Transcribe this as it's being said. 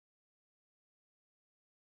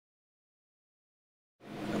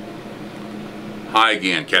Hi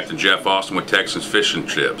again, Captain Jeff Austin with Texas Fishing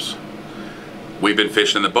Tips. We've been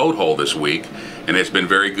fishing in the boat hole this week, and it's been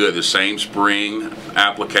very good. The same spring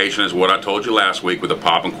application as what I told you last week with the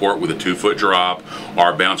Pop-n-Cork with a 2-foot drop,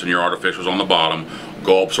 or bouncing your artificials on the bottom.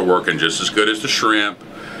 Gulps are working just as good as the shrimp.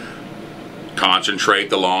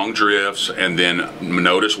 Concentrate the long drifts, and then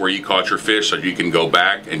notice where you caught your fish so you can go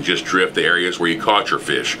back and just drift the areas where you caught your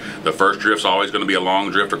fish. The first drift's always going to be a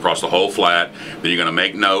long drift across the whole flat. Then you're going to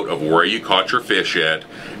make note of where you caught your fish at,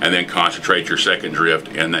 and then concentrate your second drift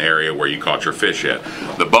in the area where you caught your fish at.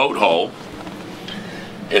 The boat hole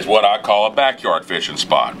is what I call a backyard fishing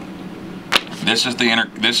spot. This is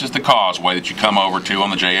the causeway that you come over to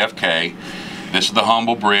on the JFK. This is the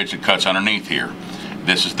humble bridge that cuts underneath here.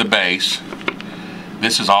 This is the base.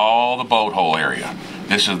 This is all the boat hole area.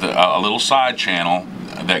 This is a little side channel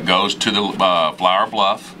that goes to the Flower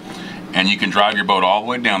Bluff, and you can drive your boat all the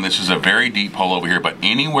way down. This is a very deep hole over here, but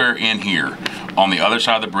anywhere in here on the other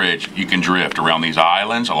side of the bridge you can drift around these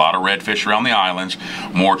islands. A lot of redfish around the islands,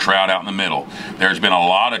 more trout out in the middle. There's been a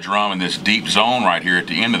lot of drum in this deep zone right here at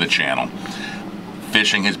the end of the channel.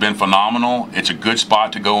 Fishing has been phenomenal. It's a good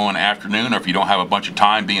spot to go in the afternoon, or if you don't have a bunch of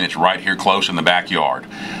time, being it's right here close in the backyard.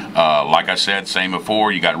 Like I said, same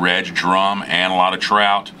before, you got reds, drum, and a lot of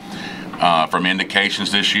trout. From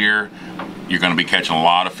indications this year, you're going to be catching a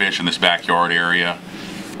lot of fish in this backyard area.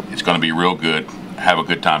 It's going to be real good. Have a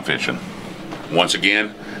good time fishing. Once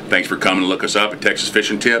again, thanks for coming to look us up at Texas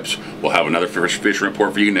Fishing Tips. We'll have another fishing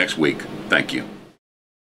report for you next week. Thank you.